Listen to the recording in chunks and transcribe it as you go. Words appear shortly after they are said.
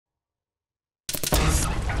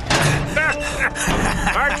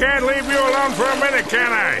I can't leave you alone for a minute,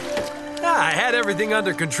 can I? I had everything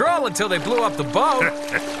under control until they blew up the boat.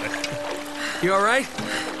 You all right?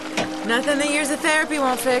 Nothing that years of therapy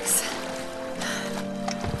won't fix.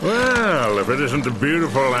 Well, if it isn't the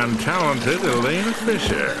beautiful and talented Elena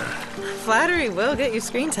Fisher. Flattery will get you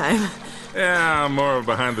screen time. Yeah, I'm more of a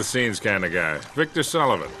behind-the-scenes kind of guy. Victor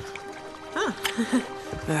Sullivan. Huh.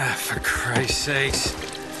 For Christ's sakes.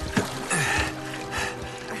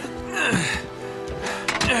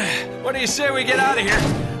 What do you say we get out of here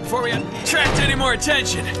before we attract any more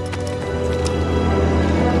attention?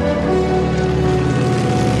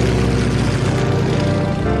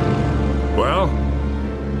 Well?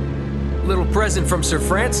 Little present from Sir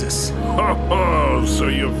Francis. Oh, so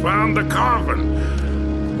you found the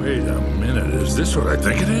coffin. Wait a minute, is this what I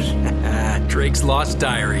think it is? Drake's lost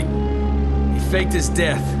diary. He faked his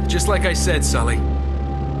death, just like I said, Sully.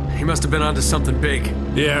 He must have been onto something big.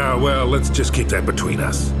 Yeah, well, let's just keep that between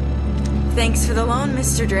us. Thanks for the loan,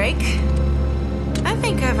 Mr. Drake. I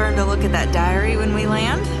think I've earned a look at that diary when we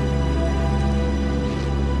land.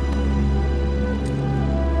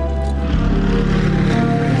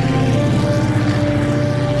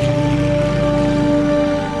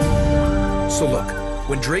 So look,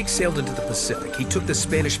 when Drake sailed into the Pacific, he took the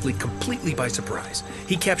Spanish fleet completely by surprise.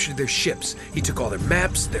 He captured their ships, he took all their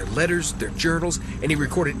maps, their letters, their journals, and he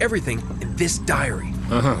recorded everything in this diary.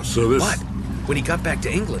 So this... But when he got back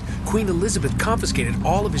to England, Queen Elizabeth confiscated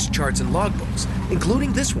all of his charts and logbooks,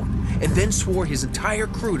 including this one, and then swore his entire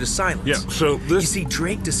crew to silence. Yeah, so this... You see,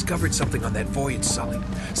 Drake discovered something on that voyage, Sully.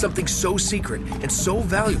 Something so secret and so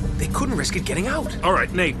valuable, they couldn't risk it getting out. All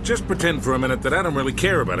right, Nate, just pretend for a minute that I don't really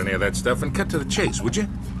care about any of that stuff and cut to the chase, would you?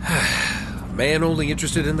 Man only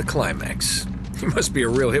interested in the climax. He must be a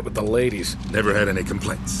real hit with the ladies. Never had any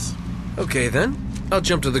complaints. Okay, then. I'll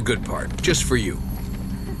jump to the good part, just for you.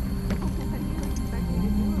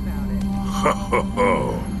 Ho, ho,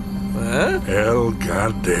 ho. Huh? El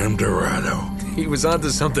goddamn Dorado. He was onto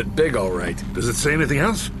something big, all right. Does it say anything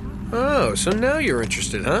else? Oh, so now you're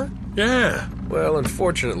interested, huh? Yeah. Well,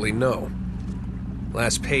 unfortunately, no.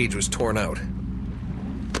 Last page was torn out.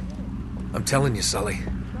 I'm telling you, Sully.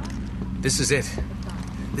 This is it.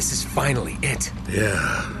 This is finally it.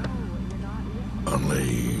 Yeah.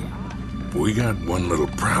 Only... we got one little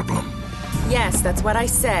problem. Yes, that's what I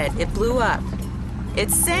said. It blew up. It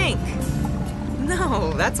sank.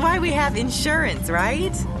 No, that's why we have insurance,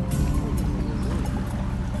 right?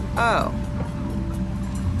 Oh.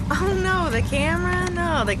 Oh, no, the camera?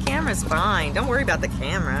 No, the camera's fine. Don't worry about the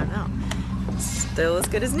camera, no. Still as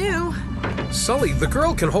good as new. Sully, the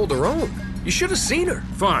girl can hold her own. You should have seen her.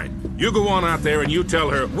 Fine. You go on out there and you tell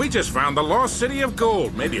her, we just found the lost city of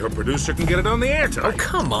gold. Maybe her producer can get it on the air tonight. Oh,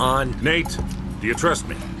 come on. Nate, do you trust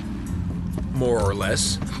me? More or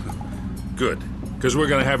less. Good. Because we're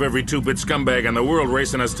going to have every two-bit scumbag in the world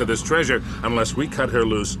racing us to this treasure unless we cut her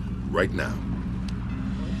loose right now.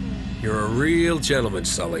 You're a real gentleman,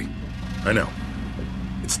 Sully. I know.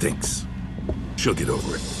 It stinks. She'll get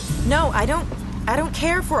over it. No, I don't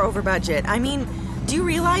care for over budget. I mean, do you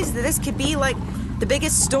realize that this could be, like, the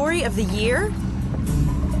biggest story of the year?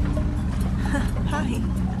 Hi.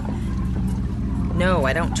 No,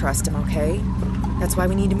 I don't trust him, okay? That's why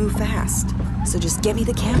we need to move fast. So just get me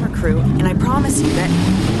the camera crew, and I promise you that...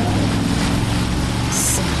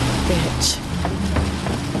 Son of a bitch.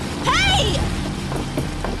 Hey!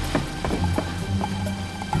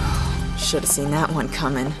 Should have seen that one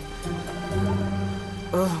coming.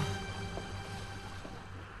 Ugh.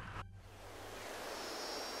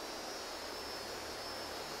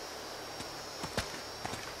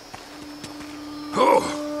 Oh,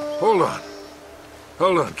 hold on.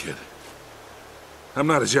 Hold on, kid. I'm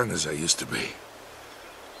not as young as I used to be.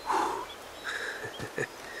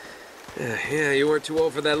 Yeah, you weren't too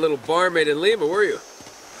old for that little barmaid in Lima, were you?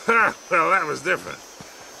 Ha! Well, that was different.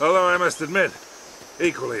 Although I must admit,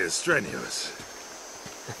 equally as strenuous.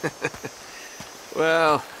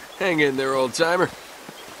 Well, hang in there, old-timer.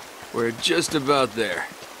 We're just about there.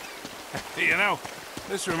 You know,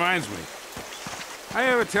 this reminds me. I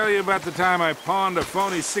ever tell you about the time I pawned a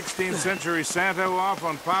phony 16th century Santo off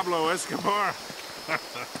on Pablo Escobar?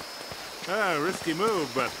 Risky move,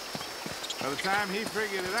 but by the time he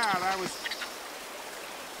figured it out, I was...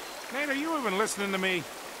 Nate, are you even listening to me?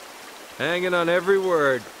 Hanging on every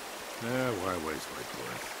word. Why waste my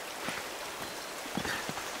breath?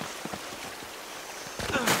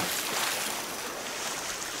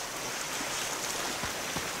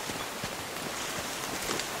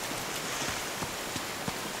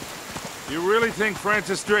 You really think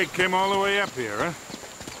Francis Drake came all the way up here, huh?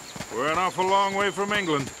 We're an awful long way from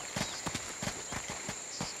England.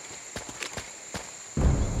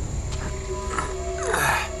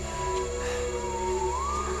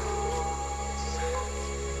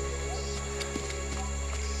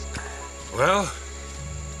 Well?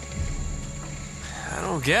 I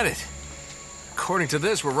don't get it. According to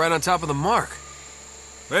this, we're right on top of the mark.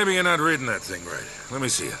 Maybe you're not reading that thing right. Let me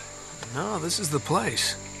see it. No, this is the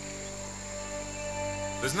place.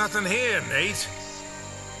 There's nothing here, Nate.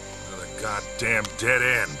 Another goddamn dead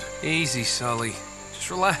end. Easy, Sully. Just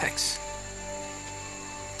relax.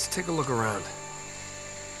 Let's take a look around.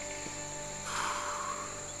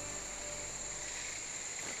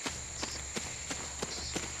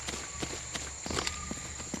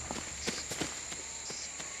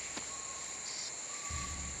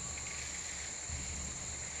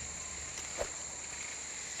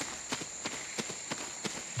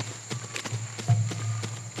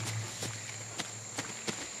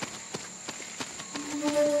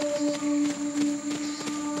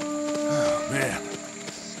 Man,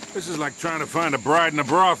 this is like trying to find a bride in a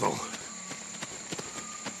brothel.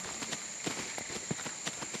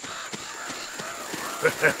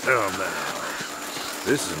 Oh,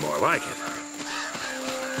 no. This is more like it.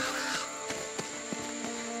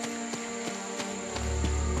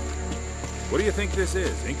 What do you think this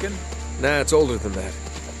is, Incan? Nah, it's older than that.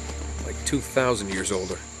 Like 2,000 years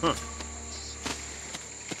older. Huh.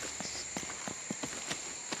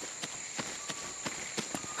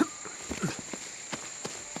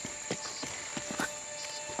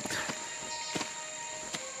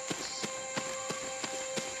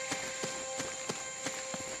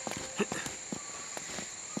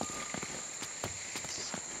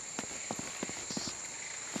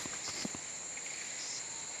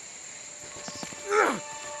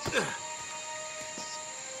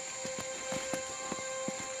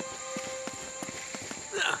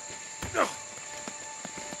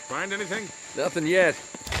 Find anything? Nothing yet.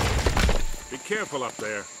 Be careful up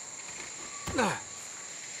there.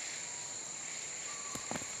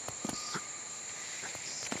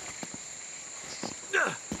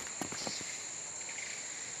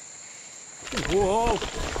 Whoa!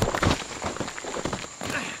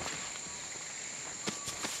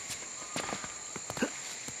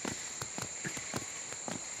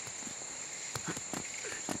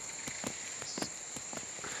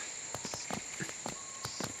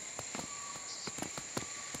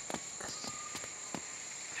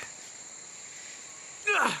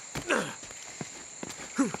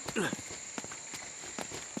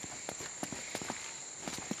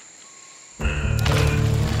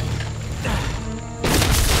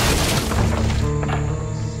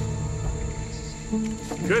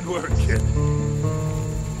 Good work, kid.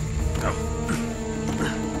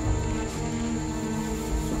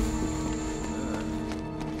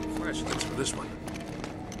 Flashlights for this one.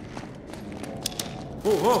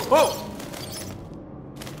 Whoa, whoa, whoa!